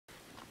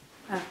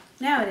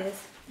Now it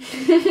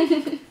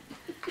is.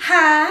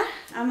 Hi,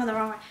 I'm on the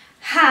wrong way.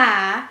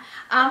 Hi,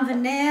 I'm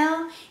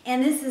Vanelle,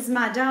 and this is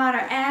my daughter,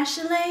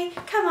 Ashleigh.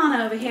 Come on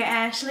over here,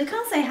 Ashleigh.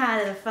 Come say hi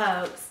to the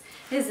folks.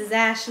 This is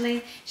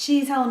Ashleigh.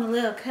 She's holding a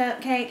little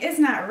cupcake. It's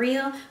not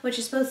real. What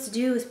you're supposed to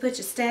do is put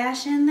your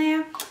stash in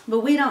there, but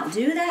we don't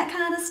do that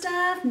kind of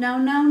stuff. No,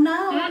 no,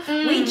 no.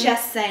 We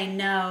just say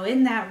no.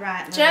 Isn't that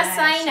right, Just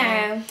say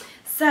Ashleigh? no.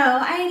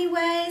 So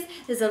anyways,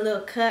 there's a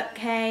little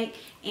cupcake,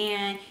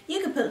 and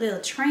you can put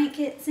little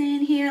trinkets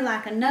in here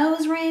like a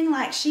nose ring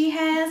like she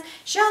has.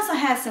 She also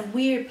has some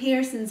weird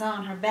piercings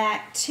on her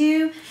back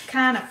too,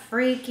 kind of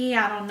freaky.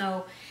 I don't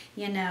know,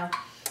 you know,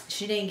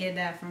 she didn't get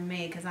that from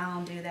me because I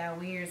don't do that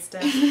weird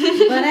stuff.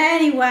 But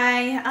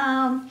anyway,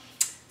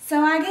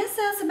 so I guess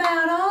that's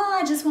about all.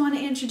 I just want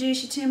to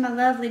introduce you to my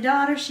lovely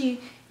daughter. She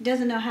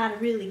doesn't know how to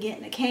really get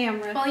in the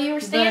camera. Well, you were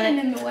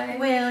standing in the way.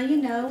 Well, you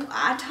know,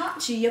 I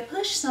taught you. You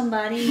push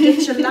somebody and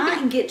get your light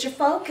and get your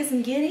focus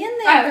and get in there.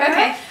 Oh, girl.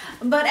 okay.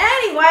 But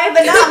anyway,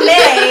 but not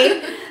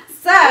me.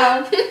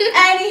 So,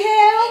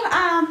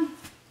 anyhow,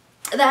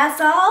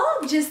 that's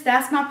all. Just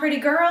that's my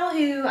pretty girl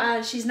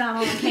who she's not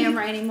on the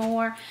camera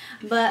anymore,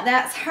 but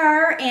that's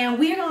her, and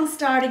we're gonna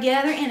star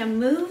together in a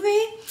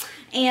movie.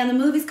 And the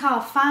movie's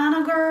called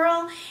Final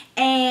Girl,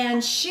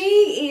 and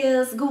she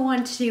is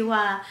going to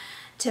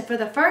for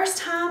the first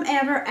time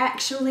ever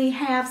actually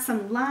have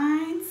some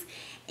lines.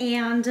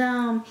 And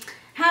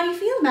how do you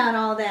feel about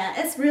all that?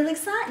 It's really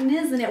exciting,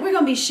 isn't it? We're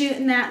going to be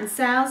shooting that in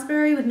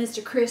Salisbury with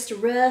Mr. Chris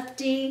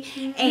Ruffty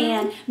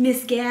and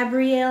Miss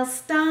Gabrielle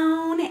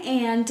Stone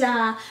and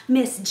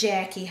Miss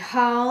Jackie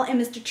Hall and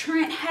Mr.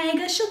 Trent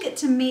Haga. She'll get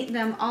to meet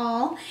them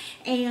all,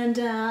 and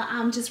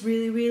I'm just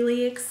really,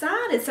 really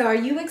excited. So are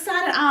you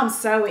excited? I'm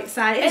so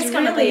excited. It's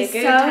going to be a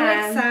good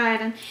time.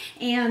 Exciting.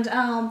 And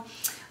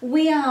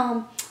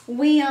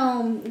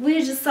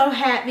we're just so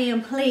happy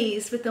and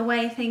pleased with the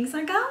way things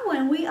are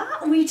going.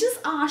 We just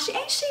are.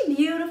 Ain't she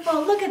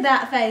beautiful? Look at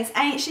that face.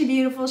 Ain't she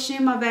beautiful? She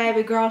my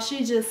baby girl.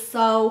 She just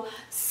so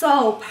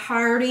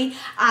pretty.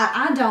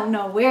 I don't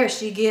know where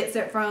she gets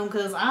it from,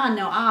 because I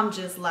know I'm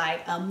just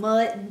like a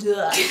mud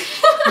duck.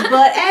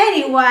 But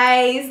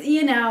anyways,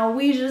 you know,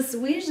 we just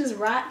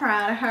right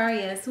proud of her.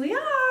 Yes, we are.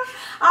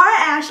 All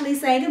right, Ashleigh,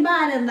 say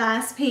goodbye to the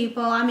nice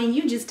people. I mean,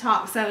 you just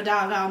talk so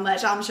doggone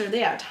much. I'm sure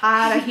they are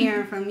tired of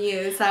hearing from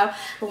you. So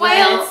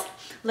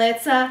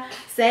let's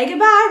say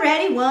goodbye.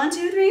 Ready? 1,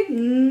 2, 3.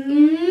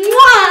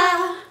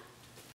 Mwah!